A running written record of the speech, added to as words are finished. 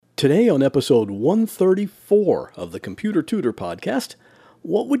Today on episode 134 of the Computer Tutor Podcast,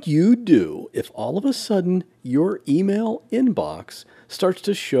 what would you do if all of a sudden your email inbox starts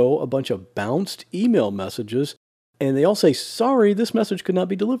to show a bunch of bounced email messages and they all say, sorry, this message could not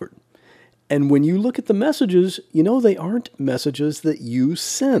be delivered. And when you look at the messages, you know they aren't messages that you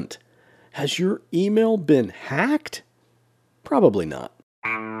sent. Has your email been hacked? Probably not.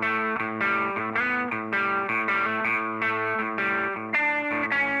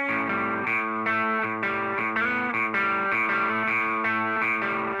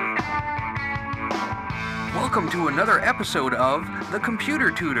 Welcome to another episode of The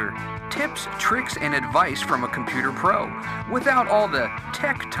Computer Tutor. Tips, tricks, and advice from a computer pro without all the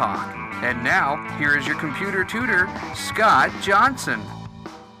tech talk. And now, here is your computer tutor, Scott Johnson.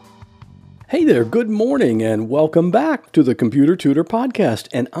 Hey there, good morning, and welcome back to the Computer Tutor Podcast.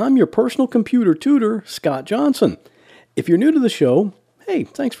 And I'm your personal computer tutor, Scott Johnson. If you're new to the show, hey,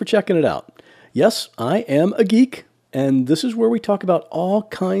 thanks for checking it out. Yes, I am a geek, and this is where we talk about all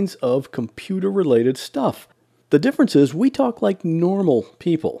kinds of computer-related stuff. The difference is we talk like normal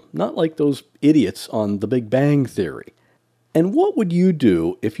people, not like those idiots on The Big Bang Theory. And what would you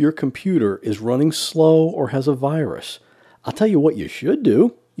do if your computer is running slow or has a virus? I'll tell you what you should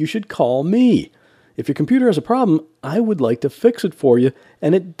do. You should call me. If your computer has a problem, I would like to fix it for you,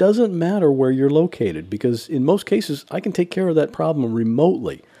 and it doesn't matter where you're located, because in most cases, I can take care of that problem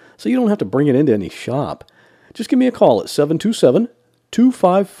remotely, so you don't have to bring it into any shop. Just give me a call at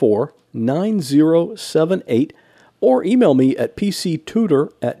 727-254-9078 or email me at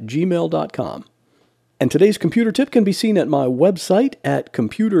pctutor@gmail.com. And today's computer tip can be seen at my website at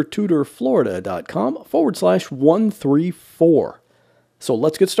computertutorflorida.com/134. So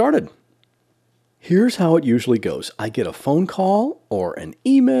let's get started. Here's how it usually goes. I get a phone call or an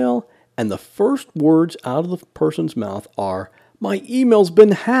email, and the first words out of the person's mouth are, "My email's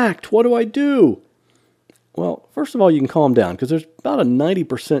been hacked. What do I do?" Well, first of all, you can calm down because there's about a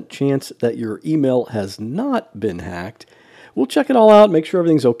 90% chance that your email has not been hacked. We'll check it all out, make sure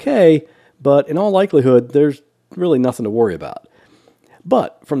everything's okay, but in all likelihood, there's really nothing to worry about.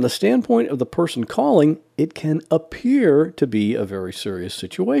 But from the standpoint of the person calling, it can appear to be a very serious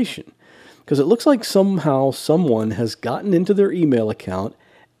situation because it looks like somehow someone has gotten into their email account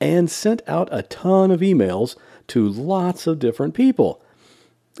and sent out a ton of emails to lots of different people.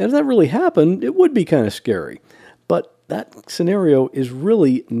 And if that really happened, it would be kind of scary. But that scenario is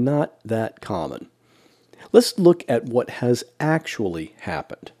really not that common. Let's look at what has actually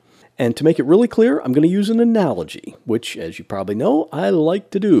happened. And to make it really clear, I'm going to use an analogy, which, as you probably know, I like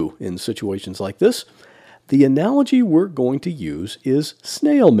to do in situations like this. The analogy we're going to use is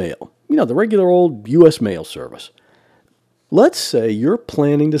snail mail. You know, the regular old U.S. mail service. Let's say you're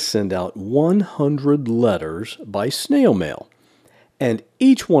planning to send out 100 letters by snail mail. And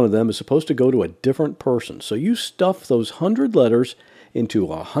each one of them is supposed to go to a different person. So you stuff those 100 letters into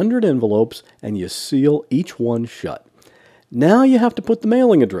 100 envelopes and you seal each one shut. Now you have to put the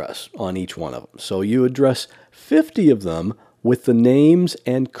mailing address on each one of them. So you address 50 of them with the names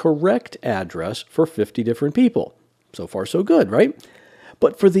and correct address for 50 different people. So far so good, right?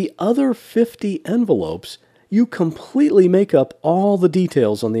 But for the other 50 envelopes, you completely make up all the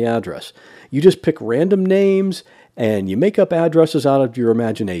details on the address. You just pick random names and you make up addresses out of your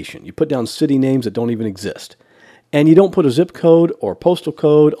imagination. You put down city names that don't even exist. And you don't put a zip code or postal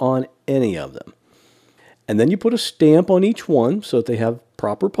code on any of them. And then you put a stamp on each one so that they have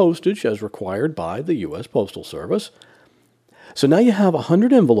proper postage as required by the U.S. Postal Service. So now you have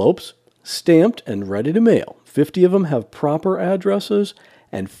 100 envelopes stamped and ready to mail. 50 of them have proper addresses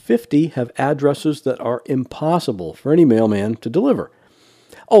and 50 have addresses that are impossible for any mailman to deliver.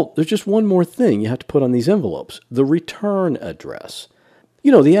 Oh, there's just one more thing you have to put on these envelopes, the return address.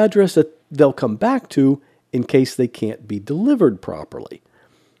 You know, the address that they'll come back to in case they can't be delivered properly.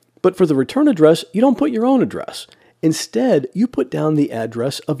 But for the return address, you don't put your own address. Instead, you put down the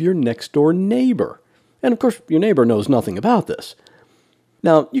address of your next door neighbor. And of course, your neighbor knows nothing about this.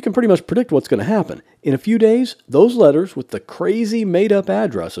 Now, you can pretty much predict what's going to happen. In a few days, those letters with the crazy made-up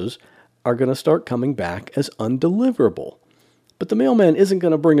addresses are going to start coming back as undeliverable. But the mailman isn't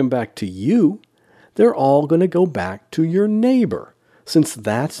going to bring them back to you. They're all going to go back to your neighbor, since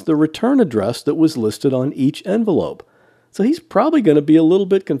that's the return address that was listed on each envelope. So he's probably going to be a little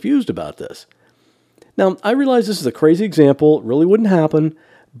bit confused about this. Now, I realize this is a crazy example. It really wouldn't happen,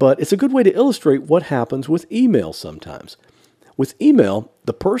 but it's a good way to illustrate what happens with email sometimes. With email,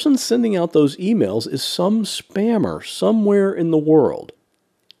 the person sending out those emails is some spammer somewhere in the world.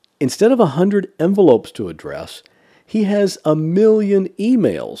 Instead of 100 envelopes to address, he has 1 million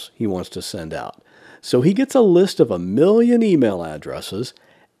emails he wants to send out. So he gets a list of 1 million email addresses,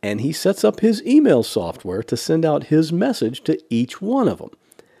 and he sets up his email software to send out his message to each one of them.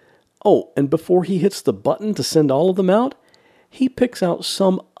 Oh, and before he hits the button to send all of them out, he picks out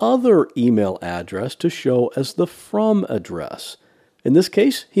some other email address to show as the from address. In this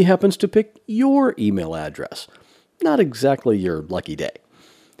case, he happens to pick your email address. Not exactly your lucky day.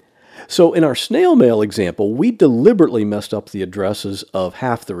 So in our snail mail example, we deliberately messed up the addresses of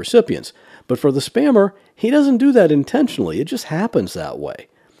half the recipients. But for the spammer, he doesn't do that intentionally. It just happens that way.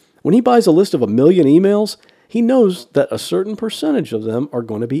 When he buys a list of 1 million emails, he knows that a certain percentage of them are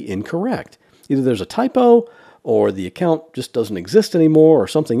going to be incorrect. Either there's a typo, or the account just doesn't exist anymore, or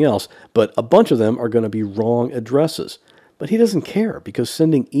something else, but a bunch of them are going to be wrong addresses. But he doesn't care because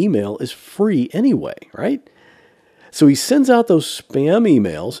sending email is free anyway, right? So he sends out those spam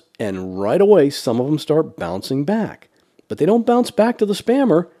emails, and right away some of them start bouncing back. But they don't bounce back to the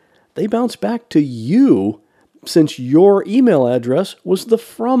spammer, they bounce back to you, since your email address was the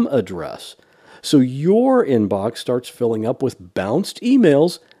from address. So your inbox starts filling up with bounced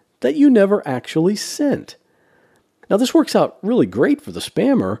emails that you never actually sent. Now this works out really great for the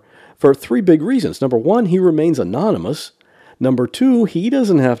spammer for 3 big reasons. Number 1, he remains anonymous. Number 2, he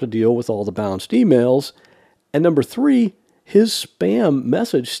doesn't have to deal with all the bounced emails. And number 3, his spam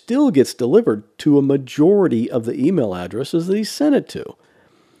message still gets delivered to a majority of the email addresses that he sent it to.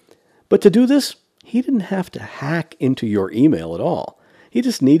 But to do this, he didn't have to hack into your email at all. He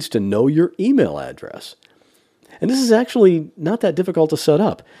just needs to know your email address. And this is actually not that difficult to set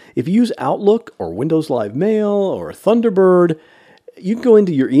up. If you use Outlook or Windows Live Mail or Thunderbird, you can go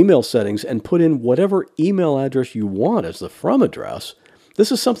into your email settings and put in whatever email address you want as the from address.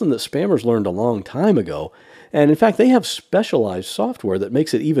 This is something that spammers learned a long time ago. And in fact, they have specialized software that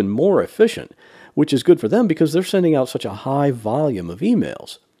makes it even more efficient, which is good for them because they're sending out such a high volume of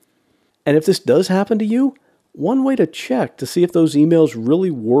emails. And if this does happen to you, one way to check to see if those emails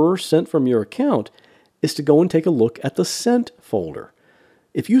really were sent from your account is to go and take a look at the sent folder.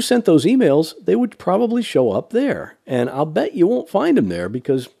 If you sent those emails, they would probably show up there. And I'll bet you won't find them there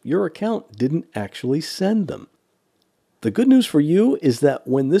because your account didn't actually send them. The good news for you is that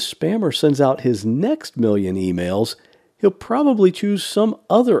when this spammer sends out his next 1 million emails, he'll probably choose some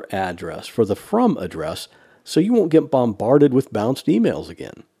other address for the from address, so you won't get bombarded with bounced emails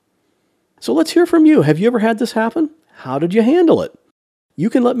again. So let's hear from you. Have you ever had this happen? How did you handle it? You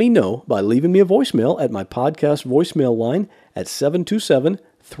can let me know by leaving me a voicemail at my podcast voicemail line at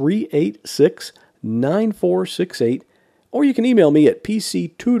 727-386-9468, or you can email me at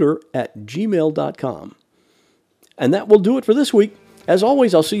pctutor@gmail.com. And that will do it for this week. As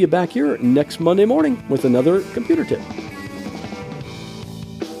always, I'll see you back here next Monday morning with another computer tip.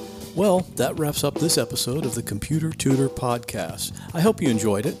 Well, that wraps up this episode of the Computer Tutor Podcast. I hope you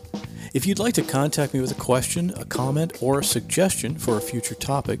enjoyed it. If you'd like to contact me with a question, a comment, or a suggestion for a future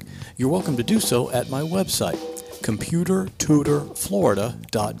topic, you're welcome to do so at my website,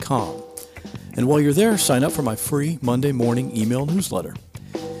 computertutorflorida.com. And while you're there, sign up for my free Monday morning email newsletter.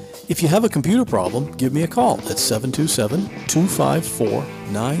 If you have a computer problem, give me a call at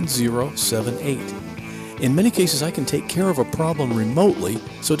 727-254-9078. In many cases, I can take care of a problem remotely,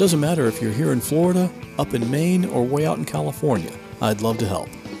 so it doesn't matter if you're here in Florida, up in Maine, or way out in California. I'd love to help.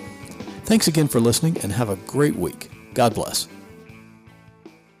 Thanks again for listening and have a great week. God bless.